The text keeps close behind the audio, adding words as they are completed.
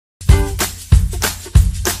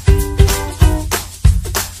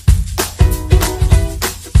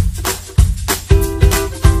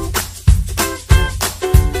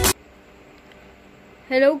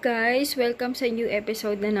Hello guys! Welcome sa new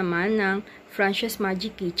episode na naman ng Francia's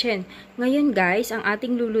Magic Kitchen. Ngayon guys, ang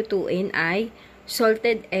ating lulutuin ay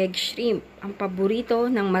salted egg shrimp. Ang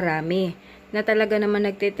paborito ng marami na talaga naman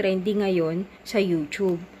nagte-trending ngayon sa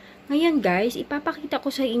YouTube. Ngayon guys, ipapakita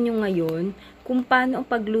ko sa inyo ngayon kung paano ang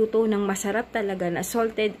pagluto ng masarap talaga na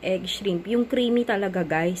salted egg shrimp. Yung creamy talaga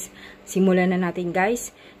guys. Simulan na natin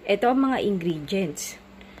guys. Ito ang mga ingredients.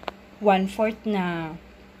 1/4 na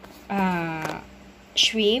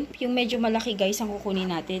shrimp, yung medyo malaki guys ang kukunin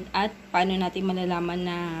natin. At paano natin malalaman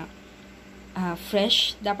na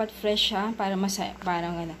fresh, dapat fresh siya para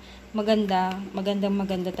parang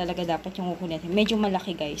maganda talaga dapat yung kukunin natin. Medyo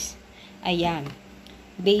malaki guys. Ayan.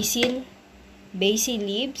 Basil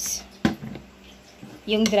leaves,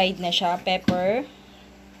 yung dried na siya, pepper,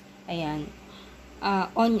 ayan.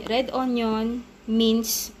 Red onion,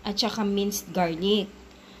 minced at saka minced garlic.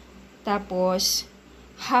 Tapos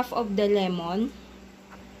half of the lemon,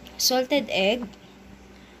 salted egg,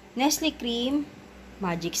 Nestle cream,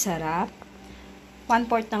 magic sarap,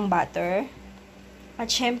 1/4 ng butter,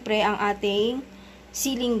 at syempre ang ating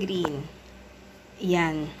ceiling green.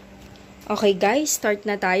 Yan. Okay guys, start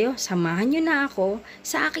na tayo. Samahan nyo na ako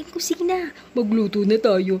sa aking kusina. Magluto na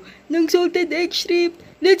tayo ng salted egg shrimp.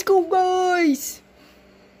 Let's go guys!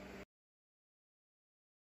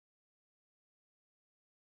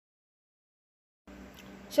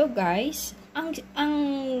 So guys, ang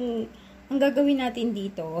gagawin natin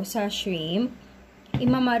dito sa shrimp,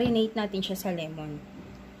 imamarinate natin siya sa lemon.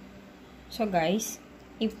 So guys,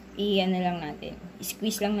 ano lang natin,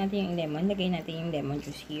 squeeze lang natin yung lemon, lagay natin yung lemon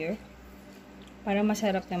juice here. Para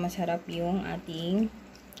masarap na masarap yung ating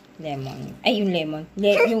lemon. Ay, yung lemon.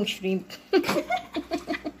 Yung shrimp.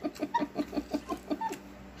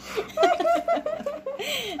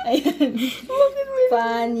 Ayan.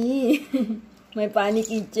 Funny. May Funny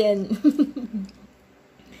Kitchen.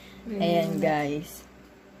 Ayan, guys.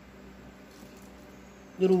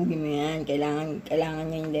 Durugin mo yan. Kailangan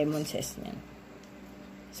nyo yung lemon zest niyan.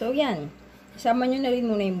 So, yan. Sama nyo na rin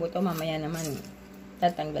muna yung buto. Mamaya naman,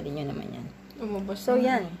 tatanggalin nyo naman yan. So,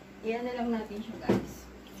 yan. Iyan na lang natin siya, guys.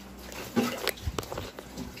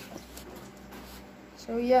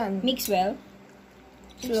 So, yan. Mix well.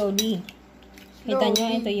 Slowly. Kita nyo,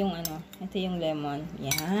 ito yung ito yung lemon.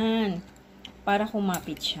 Yan. Para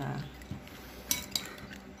kumapit siya.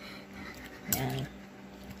 Yan.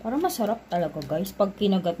 Para masarap talaga, guys. Pag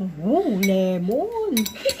kinagat mo, lemon.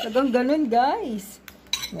 Talagang ganun, guys.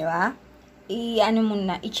 Di ba?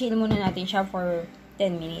 I-chill muna natin siya for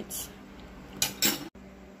 10 minutes.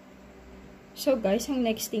 So, guys, ang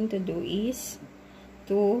next thing to do is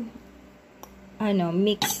to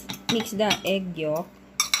mix the egg yolk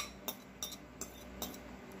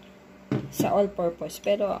sa all-purpose.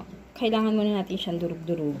 Pero, kailangan muna natin siyang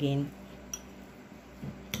durug-durugin.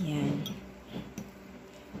 Yan.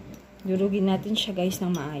 Durugin natin siya, guys,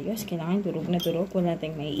 ng maayos. Kailangan durug na durug. Wala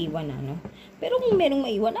tayong maiiwan, Pero kung merong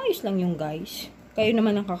maiiwan, ayos lang yung guys. Kayo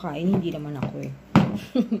naman ang kakain, hindi naman ako eh.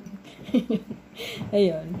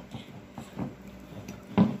 Ayun.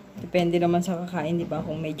 Depende naman sa kakain, di ba?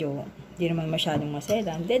 Kung medyo di naman masyadong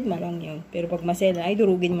masela, dead ma lang yun. Pero pag masela, ay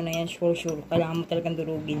durugin mo na yan, sure. Kailangan mo talagang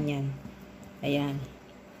durugin yan. Ayan.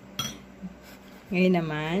 Ngayon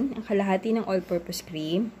naman, ang kalahati ng all-purpose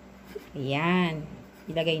cream. Ayan.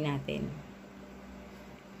 Ilagay natin.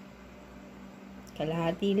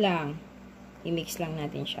 Kalahati lang. I-mix lang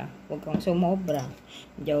natin siya. Huwag kang sumobra.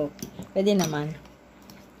 Joke. Pwede naman.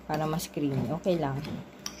 Para mas creamy. Okay lang.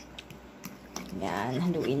 Yan,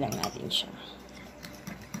 haluin lang natin siya.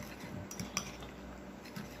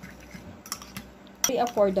 Very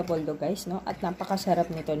affordable do guys, no? At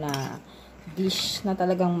napakasarap nito na dish na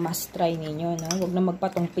talagang must try ninyo, no? Huwag na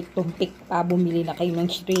magpatumpik-tumpik pa, bumili na kayo ng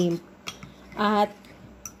shrimp. At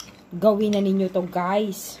gawin na ninyo to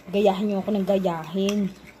guys. Gayahin nyo ako ng gayahin.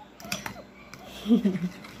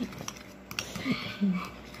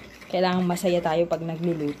 Kailangan masaya tayo pag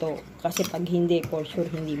nagluluto. Kasi pag hindi, for sure,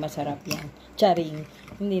 hindi masarap yan. Charing.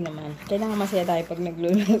 Hindi naman. Kailangan masaya tayo pag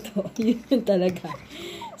nagluluto. Yun talaga.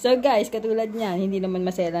 So guys, katulad niyan, hindi naman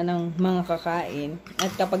masaya ng mga kakain.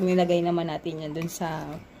 At kapag nilagay naman natin yan dun sa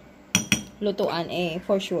lutuan,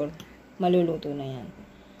 for sure, maluluto na yan.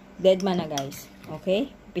 Dead man na guys.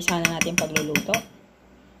 Okay? Umpisa na natin pagluluto.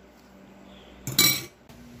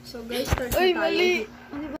 So guys, start na tayo. Mali!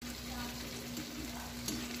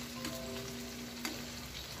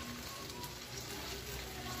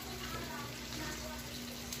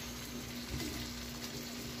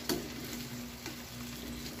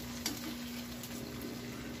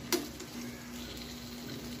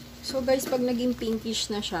 So guys, pag naging pinkish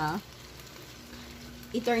na siya,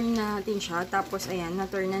 i-turn natin siya. Tapos, ayan,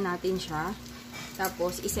 na-turn na natin siya.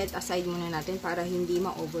 Tapos, i-set aside muna natin para hindi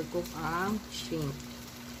ma-overcook ang shrimp.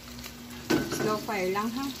 Slow fire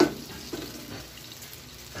lang, ha?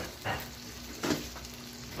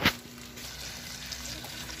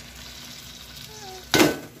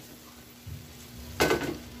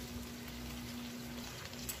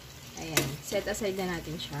 Ayan, set aside na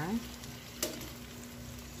natin siya.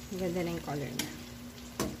 Ang ganda na yung color niya.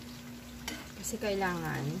 Kasi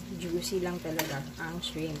kailangan, juicy lang talaga ang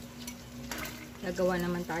shrimp. Gagawa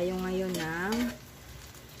naman tayo ngayon ng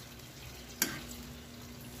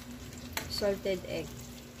salted egg.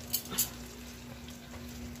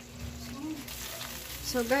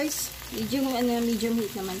 So guys, medium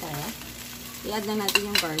heat naman tayo. I-add na natin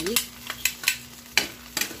yung garlic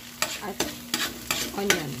at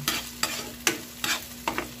onion.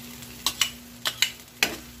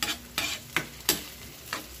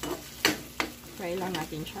 Fry lang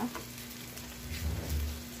natin siya.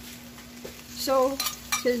 So,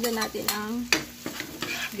 sundan natin ang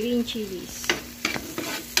green chilies.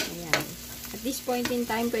 Ayan. At this point in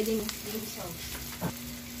time, pwede na green sauce.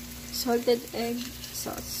 Salted egg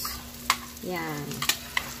sauce. Ayan.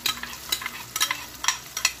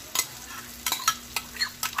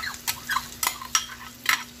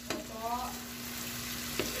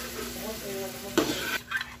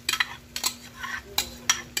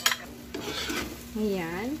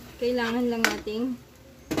 Ayan. Kailangan lang nating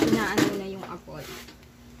inaano na yung apoy.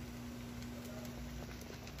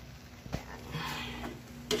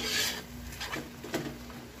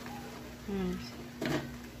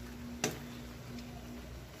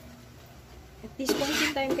 At this point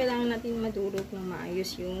in time, kailangan natin madurog ng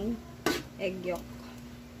maayos yung egg yolk.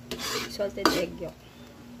 Salted egg yolk.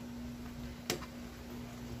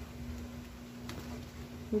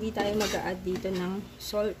 Hindi tayo mag-a-add dito ng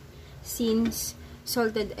salt since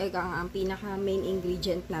salted egg ang pinaka main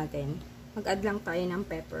ingredient natin. Mag-add lang tayo ng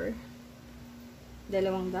pepper.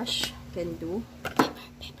 2 dash can do.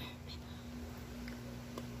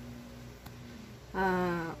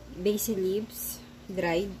 Basil leaves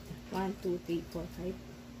dried. 1, 2, 3, 4, 5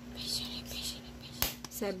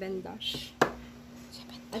 7 dash.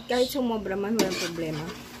 At kahit sumobra man, walang problema.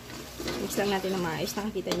 Mix lang natin ng maayos.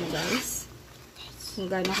 Nakikita nyo guys kung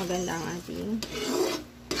gaano kaganda ang ating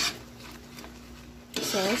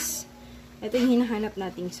sauce. Ito yung hinahanap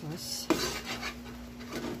nating sauce.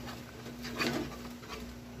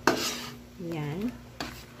 Yan.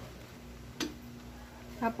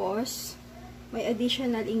 Tapos, may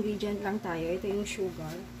additional ingredient lang tayo. Ito yung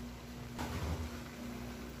sugar.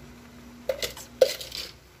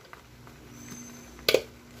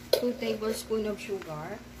 Two tablespoons of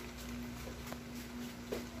sugar.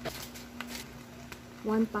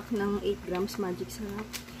 1 pack ng 8 grams magic syrup.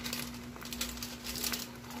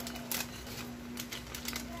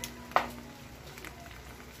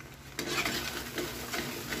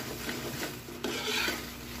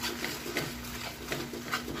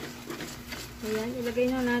 Ayan, ilagay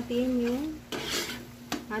na natin yung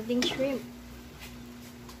ating shrimp.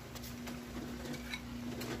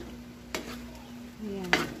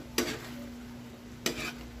 Ayan.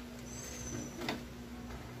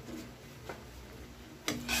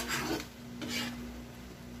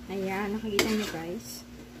 Ayan, nakikita nyo guys.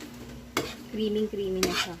 Creamy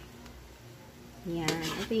na siya. Ayan.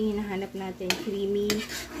 Ito yung hinahanap natin. Creamy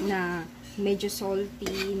na medyo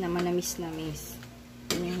salty na manamis-namis.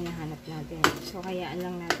 Yan yung hinahanap natin. So, kayaan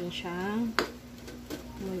lang natin siyang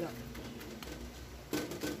mulo.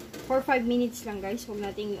 For 5 minutes lang guys. Huwag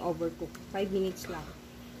natin i-overcook. 5 minutes lang.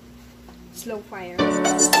 Slow fire.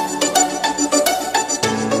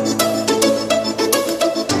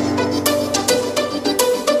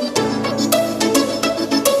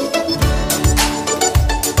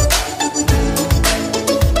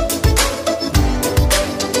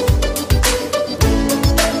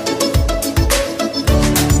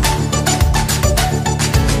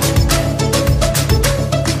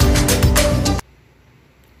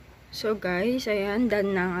 So guys, ayan,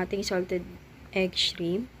 done na ang ating salted egg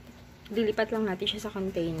shrimp. Dilipat lang natin siya sa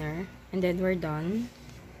container. And then we're done.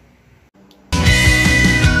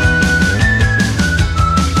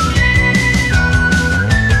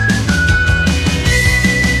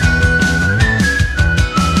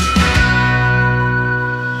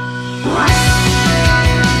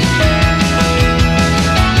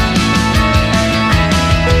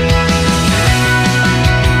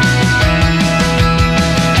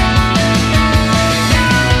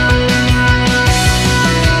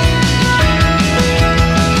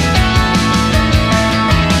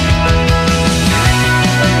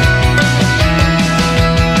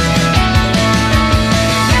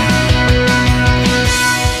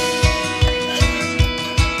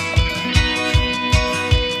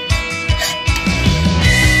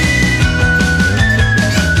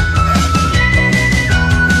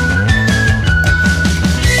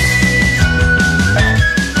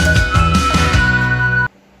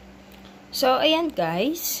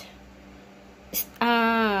 guys,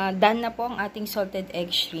 done na po ang ating salted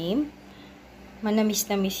egg shrimp.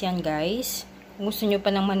 Manamis-namis yan guys. Kung gusto nyo pa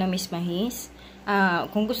ng manamis-mahis,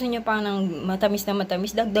 kung gusto nyo pa ng matamis na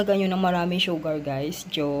matamis, dagdagan nyo ng maraming sugar guys.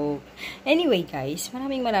 Joke. Anyway guys,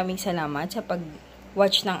 maraming salamat sa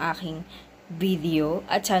pag-watch ng aking video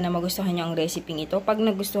at sana magustuhan nyo ang recipe ito. Pag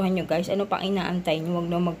nagustuhan nyo guys, ano pang inaantay nyo?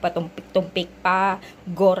 Huwag na magpatumpik-tumpik pa.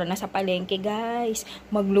 Gora na sa palengke guys.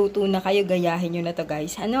 Magluto na kayo, gayahin nyo na to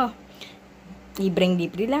guys. Ano?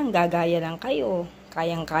 Libreng-libre lang, gagaya lang kayo.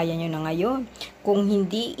 Kayang-kaya nyo na ngayon. Kung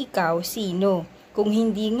hindi ikaw, sino? Kung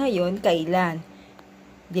hindi ngayon, kailan?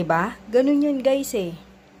 'Di ba? Ganun yun guys eh.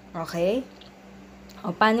 Okay?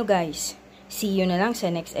 O paano guys? See you na lang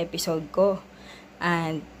sa next episode ko.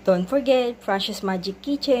 And don't forget, Precious Magic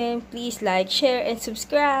Kitchen. Please like, share, and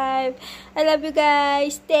subscribe. I love you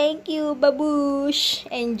guys. Thank you. Babush.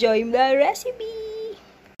 Enjoy the recipe.